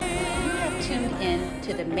tuned in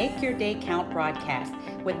to the Make Your Day Count broadcast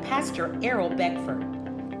with Pastor Errol Beckford,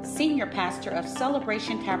 Senior Pastor of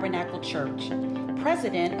Celebration Tabernacle Church,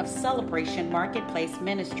 President of Celebration Marketplace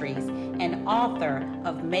Ministries, and author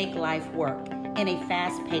of Make Life Work in a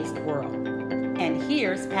Fast-Paced World. And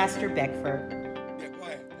here's Pastor Beckford.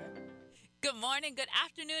 Good morning, good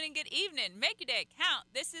afternoon, and good evening. Make your day count.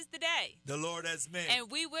 This is the day the Lord has made.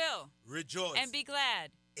 And we will rejoice and be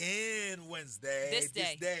glad in Wednesday. This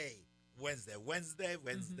day. Wednesday.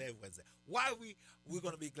 Why we're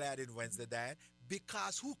going to be glad in Wednesday, Dan?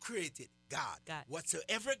 Because who created? God.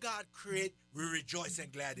 Whatsoever God create, we rejoice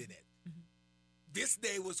and glad in it. Mm-hmm. This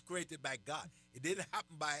day was created by God. It didn't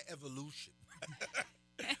happen by evolution.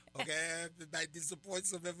 Okay, my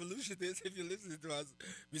disappointment of evolution is if you're listening to us,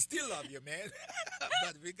 we still love you, man.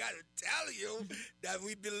 But we got to tell you that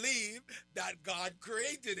we believe that God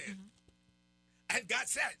created it. Mm-hmm. And God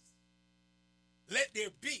says, let there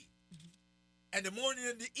be. Mm-hmm. And the morning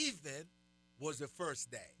and the evening was the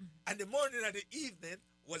first day. Mm-hmm. And the morning and the evening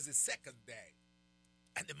was the second day.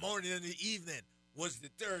 And the morning and the evening was the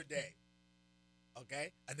third day.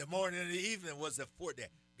 Okay? And the morning and the evening was the fourth day.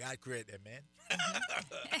 God created that, man.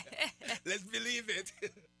 Let's believe it.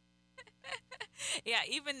 Yeah,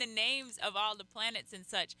 even the names of all the planets and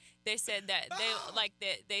such, they said that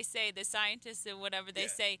they say the scientists or whatever, they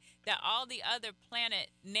say that all the other planet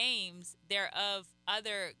names, they're of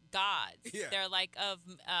other gods. Yeah. They're like of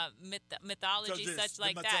mythology, such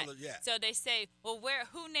like that. Yeah. So they say, well,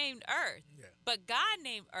 who named Earth? Yeah. But God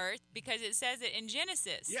named Earth because it says it in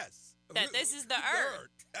Genesis. Yes. That this is the earth.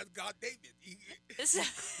 That's God named it.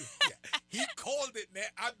 He called it, man.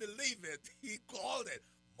 I believe it. He called it.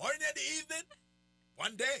 Morning and the evening,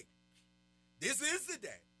 one day. This is the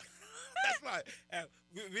day. That's why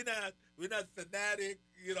we're not fanatic.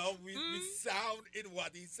 You know, we sound in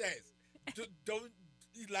what he says. Don't,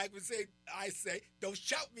 like we say, I say, don't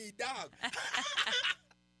shout me down.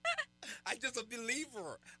 I'm just a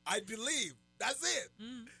believer. I believe. That's it.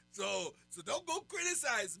 Mm. So don't go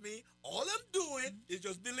criticize me. All I'm doing is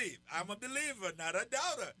just believe. I'm a believer, not a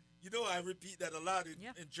doubter. You know, I repeat that a lot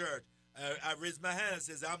in church. I raise my hand and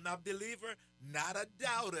says, I'm not a believer, not a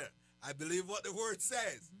doubter. I believe what the word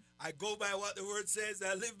says. Mm-hmm. I go by what the word says.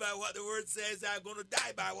 I live by what the word says. I'm going to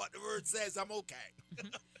die by what the word says. I'm okay.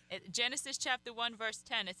 Mm-hmm. Genesis chapter 1, verse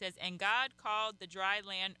 10, it says, and God called the dry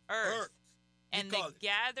land earth. And the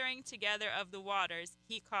gathering together of the waters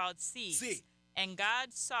he called sea. And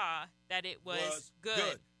God saw that it was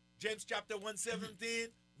good. James chapter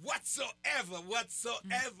 1:17, whatsoever.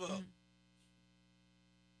 Mm-hmm.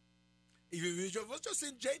 You was just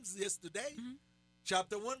in James yesterday. Mm-hmm.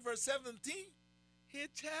 Chapter 1, verse 17. He'll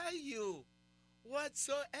tell you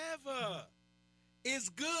whatsoever is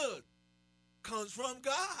good comes from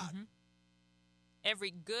God. Mm-hmm.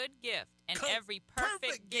 Every good gift and every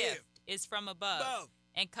perfect gift is from above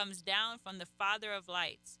and comes down from the Father of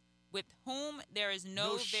lights, with whom there is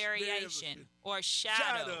no variation or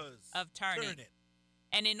shadow of turning.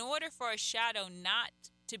 And in order for a shadow not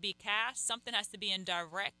to be cast, something has to be in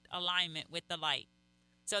direct alignment with the light.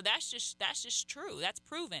 So that's just true. That's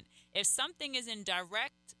proven. If something is in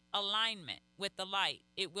direct alignment with the light,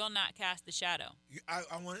 it will not cast the shadow. I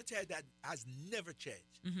want to tell you that has never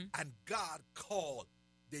changed. Mm-hmm. And God called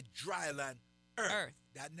the dry land earth.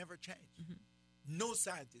 That never changed. Mm-hmm. No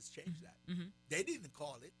scientists changed that. Mm-hmm. They didn't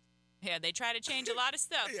call it. Yeah, they try to change a lot of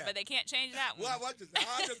stuff, but they can't change that one. Well, I'll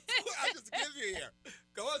just give you here.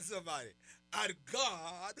 Go on, somebody. And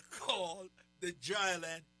God called the dry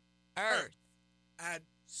land earth. And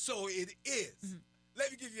so it is. Mm-hmm.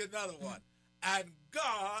 Let me give you another one. And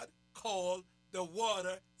God called the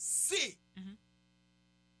water sea. Mm-hmm.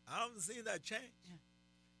 I haven't seen that change. Yeah.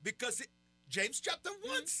 Because James chapter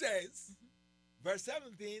 1 says, verse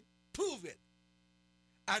 17, prove it.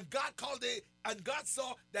 And God called it, and God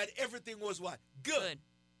saw that everything was what? Good.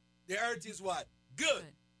 The earth is what? Good.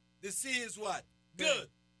 The sea is what? Good.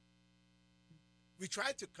 We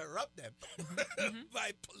try to corrupt them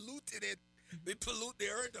by polluting it. We pollute the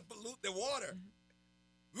earth and pollute the water.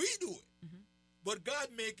 We do it. But God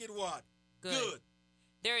make it what? Good.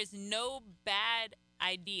 There is no bad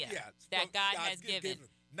idea that God has given.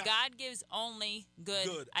 God gives only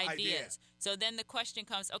good ideas. So then the question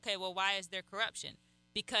comes, okay, well, why is there corruption?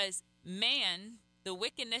 Because man, the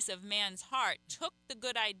wickedness of man's heart, took the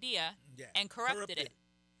good idea and corrupted it.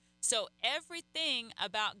 So everything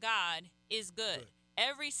about God is good.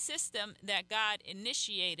 Every system that God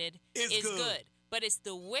initiated is good. But it's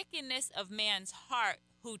the wickedness of man's heart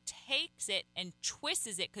who takes it and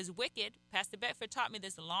twists it, because wicked, Pastor Beckford taught me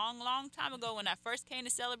this a long, long time ago when I first came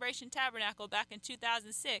to Celebration Tabernacle back in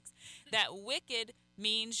 2006, that wicked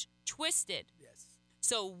means twisted. Yes.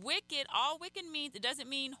 So wicked, all wicked means, it doesn't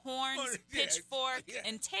mean horns, pitchfork,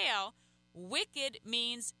 and tail. Wicked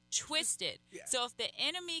means twisted. Yeah. So if the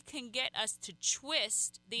enemy can get us to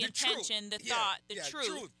twist the intention, the thought, the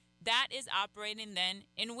truth, that is operating then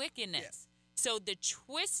in wickedness. Yes. So the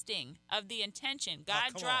twisting of the intention,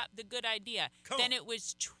 God dropped the good idea, then it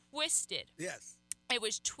was twisted. Yes. It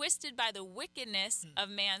was twisted by the wickedness of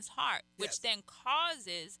man's heart, which then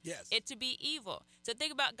causes it to be evil. So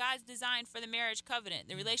think about God's design for the marriage covenant,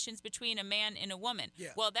 the relations between a man and a woman. Yeah.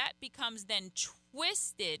 Well, that becomes then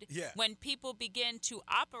twisted when people begin to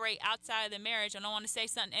operate outside of the marriage. I don't want to say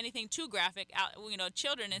anything too graphic,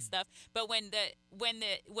 children and stuff. But when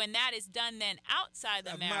that is done then outside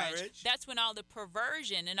the marriage, that's when all the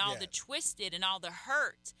perversion and all the twisted and all the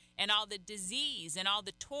hurt and all the disease and all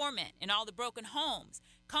the torment and all the broken homes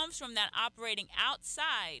comes from that operating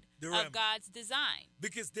outside of God's design.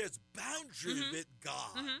 Because there's boundaries with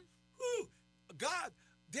God. Whew. God,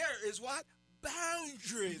 there is what?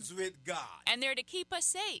 Boundaries with God. And they're to keep us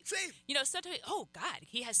safe. Sometimes, God,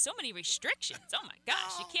 he has so many restrictions. Oh, my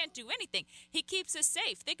gosh, you can't do anything. He keeps us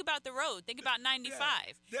safe. Think about the road. Think about 95.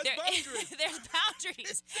 Yeah. There's boundaries. There's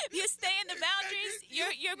boundaries. If you stay in the boundaries,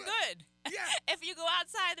 you're good. Yeah. If you go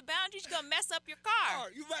outside the boundaries, you're going to mess up your car.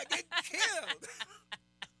 You might get killed.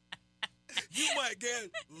 You might get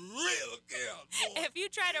real killed, boy. If you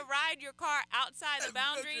try to ride your car outside the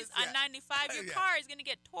boundaries on 95, your car is going to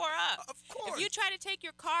get tore up. Of course. If you try to take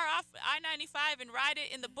your car off I-95 and ride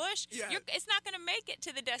it in the bush, it's not going to make it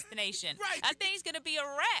to the destination. Right. That thing's going to be a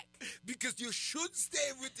wreck. Because you should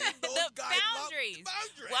stay within those boundaries.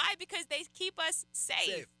 Why? Because they keep us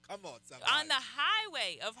safe. Come on, somebody. On the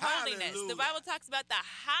highway of holiness. Hallelujah. The Bible talks about the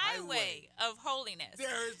highway of holiness.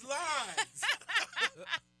 There is lines.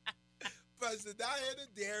 Pastor Diana,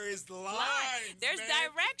 there is lines. There's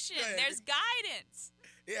direction. There's guidance.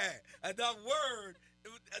 Yeah, and that word,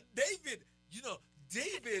 David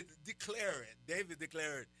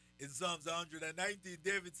declared in Psalms 119,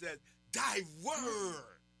 David said, thy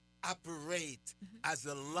word operate as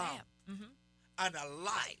a lamp and a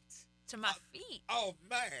light to my feet. Oh,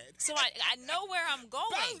 man. So I know where I'm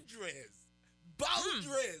going.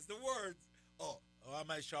 Boundaries. The words. Oh,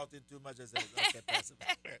 am I shouting too much? I said, okay, Pastor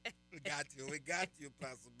Beckford. We got you,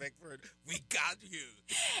 Pastor Beckford. We got you.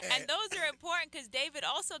 And those are important because David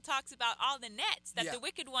also talks about all the nets that the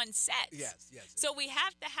wicked one sets. Yes. So we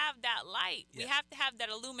have to have that light. We have to have that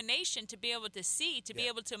illumination to be able to see, to be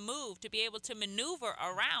able to move, to be able to maneuver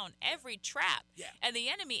around every trap and the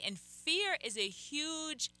enemy. And fear is a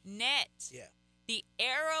huge net. Yeah. The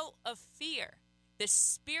arrow of fear, the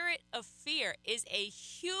spirit of fear is a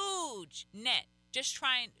huge net. Just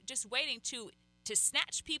waiting to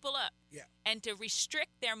snatch people up and to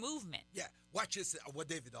restrict their movement. Yeah. Watch this, what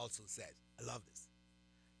David also says. I love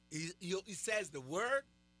this. He says the word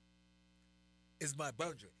is my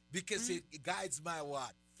boundary because it guides my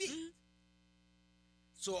what? Feet.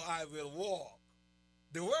 So I will walk.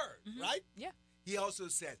 The word, right? Yeah. He also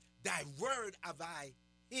said, thy word have I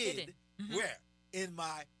hid. Where? In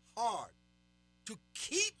my heart. To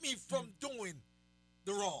keep me from doing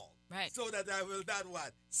the wrong. Right. So that I will not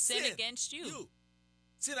what? Sin against you.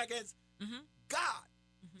 Sin against God.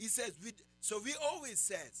 He says, we always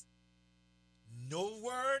says, no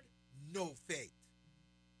word, no faith.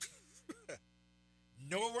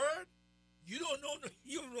 No word, you don't know,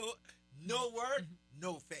 no word,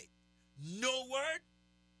 no faith. No word,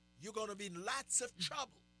 you're going to be in lots of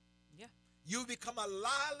trouble. Yeah. You become a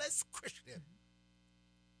lawless Christian.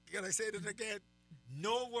 Can I say that again?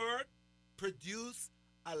 No word produce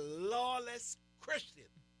a lawless Christian.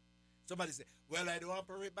 Somebody say, well, I don't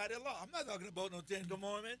operate by the law. I'm not talking about no Ten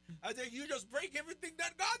Commandments. I think you just break everything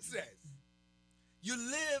that God says. You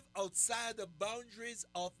live outside the boundaries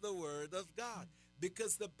of the Word of God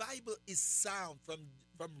because the Bible is sound from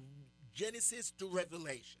Genesis to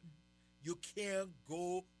Revelation. You can't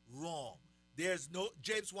go wrong. There's no,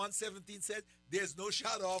 James 1:17 says, there's no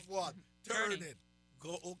shadow of what? Turning.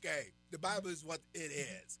 Go, okay. The Bible is what it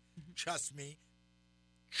is. Trust me.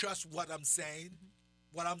 Trust what I'm saying.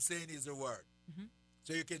 What I'm saying is the word.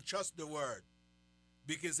 So you can trust the word.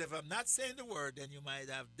 Because if I'm not saying the word, then you might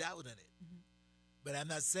have doubt in it. But I'm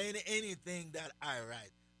not saying anything that I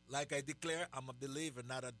write. Like I declare, I'm a believer,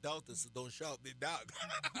 not a doubter, so don't shout me down.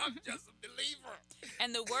 I'm just a believer.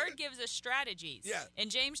 And the word gives us strategies. Yeah. In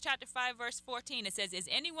James chapter 5, verse 14, it says, is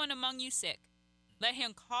anyone among you sick? Let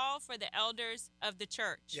him call for the elders of the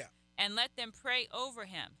church. Yeah. and let them pray over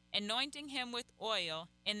him, anointing him with oil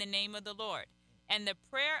in the name of the Lord. And the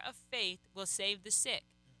prayer of faith will save the sick,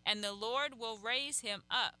 and the Lord will raise him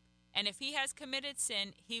up. And if he has committed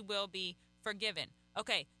sin, he will be forgiven.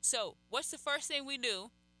 Okay, so what's the first thing we do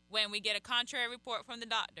when we get a contrary report from the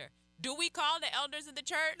doctor? Do we call the elders of the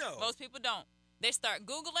church? No. Most people don't. They start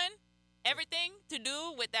Googling everything to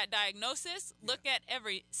do with that diagnosis, look at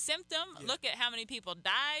every symptom, look at how many people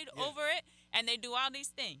died over it, and they do all these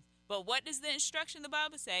things. But what does the instruction of the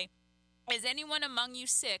Bible say? Is anyone among you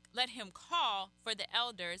sick? Let him call for the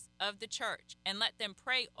elders of the church, and let them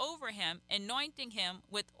pray over him, anointing him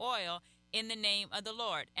with oil in the name of the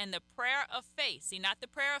Lord. And the prayer of faith, see, not the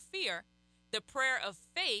prayer of fear, the prayer of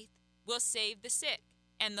faith will save the sick.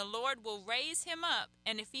 And the Lord will raise him up,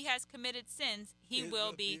 and if he has committed sins, he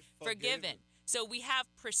will be forgiven. So we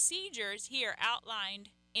have procedures here outlined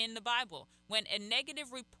in the Bible. When a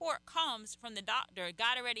negative report comes from the doctor,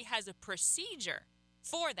 God already has a procedure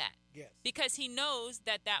for that. Yes. Because he knows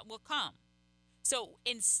that that will come. So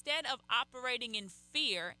instead of operating in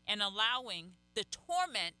fear and allowing the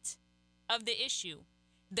torment of the issue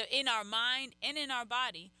in our mind and in our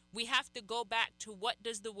body, we have to go back to what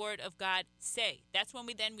does the Word of God say. That's when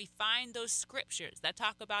we find those scriptures that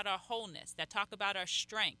talk about our wholeness, that talk about our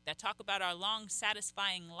strength, that talk about our long,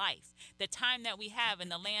 satisfying life, the time that we have in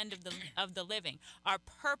the land of the living, our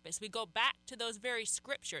purpose. We go back to those very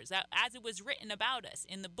scriptures as it was written about us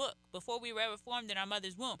in the book before we were ever formed in our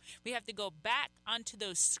mother's womb. We have to go back onto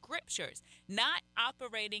those scriptures, not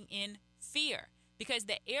operating in fear. Because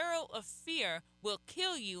the arrow of fear will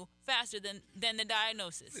kill you faster than the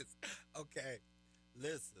diagnosis. Okay,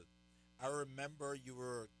 listen. I remember you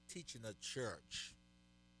were teaching a church.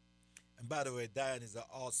 And by the way, Diane is an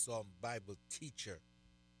awesome Bible teacher.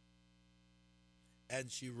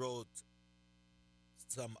 And she wrote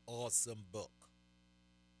some awesome book.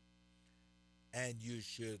 And you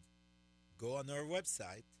should go on her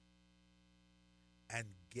website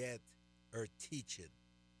and get her teaching.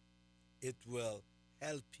 It will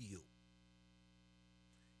help you.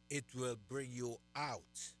 It will bring you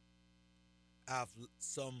out of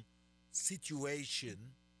some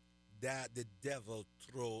situation that the devil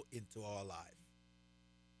throw into our life.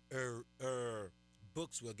 Her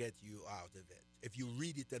books will get you out of it if you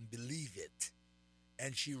read it and believe it.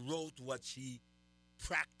 And she wrote what she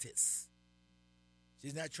practiced.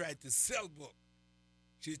 She's not trying to sell books.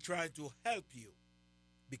 She's trying to help you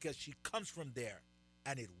because she comes from there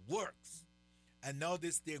and it works. And now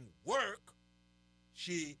this thing work,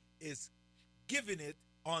 she is giving it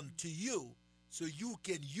unto you so you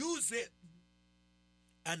can use it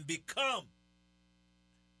and become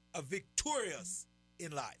a victorious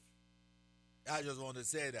in life. I just want to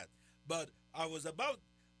say that. But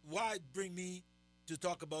why it bring me to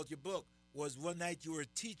talk about your book was one night you were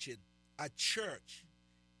teaching at church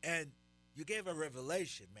and you gave a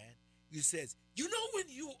revelation, man. You says, you know when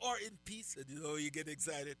you are in peace, and you get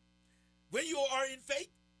excited. When you are in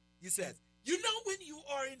faith, you says, you know when you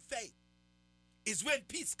are in faith is when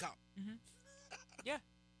peace comes. Mm-hmm. Yeah.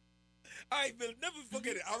 I will never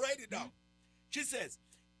forget it. I'll write it down. She says,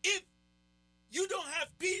 if you don't have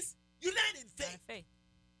peace, you're not in faith. Not in faith.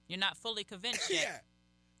 You're not fully convinced yet. Yeah.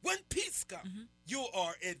 When peace comes, you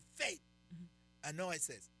are in faith. Mm-hmm. I know it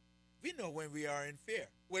says, we know when we are in fear.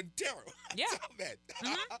 When terror. Yeah.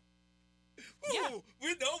 Yeah.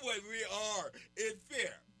 We know when we are in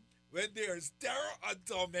fear. When there's terror and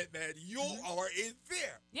torment, man, you are in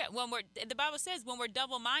fear. Yeah, the Bible says when we're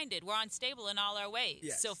double-minded, we're unstable in all our ways.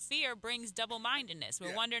 Yes. So fear brings double-mindedness.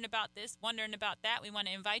 We're wondering about this, wondering about that. We want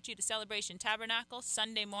to invite you to Celebration Tabernacle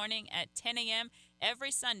Sunday morning at 10 a.m. Every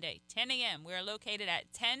Sunday, 10 a.m. We're located at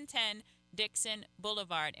 1010 Dixon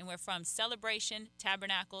Boulevard, and we're from Celebration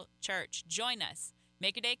Tabernacle Church. Join us.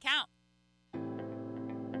 Make your day count.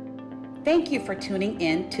 Thank you for tuning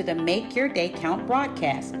in to the Make Your Day Count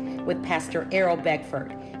broadcast with Pastor Errol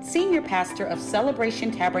Beckford, Senior Pastor of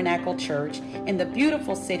Celebration Tabernacle Church in the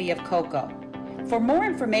beautiful city of Cocoa. For more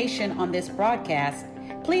information on this broadcast,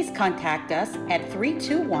 please contact us at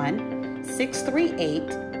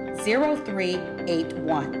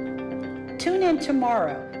 321-638-0381. Tune in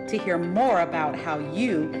tomorrow to hear more about how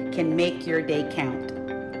you can make your day count.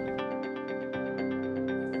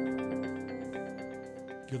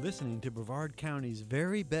 You're listening to Brevard County's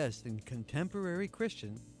very best in contemporary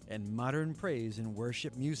Christian and modern praise and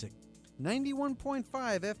worship music. 91.5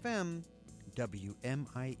 FM,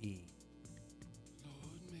 WMIE.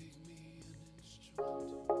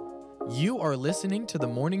 You are listening to the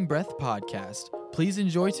Morning Breath Podcast. Please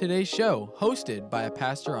enjoy today's show, hosted by a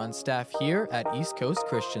pastor on staff here at East Coast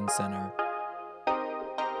Christian Center.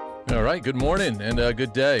 All right, good morning and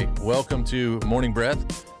good day. Welcome to Morning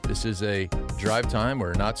Breath. This is a drive time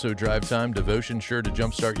or not so drive time devotion, sure to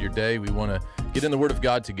jumpstart your day. We want to get in the Word of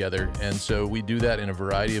God together, and so we do that in a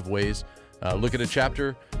variety of ways. Look at a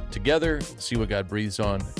chapter together, see what God breathes on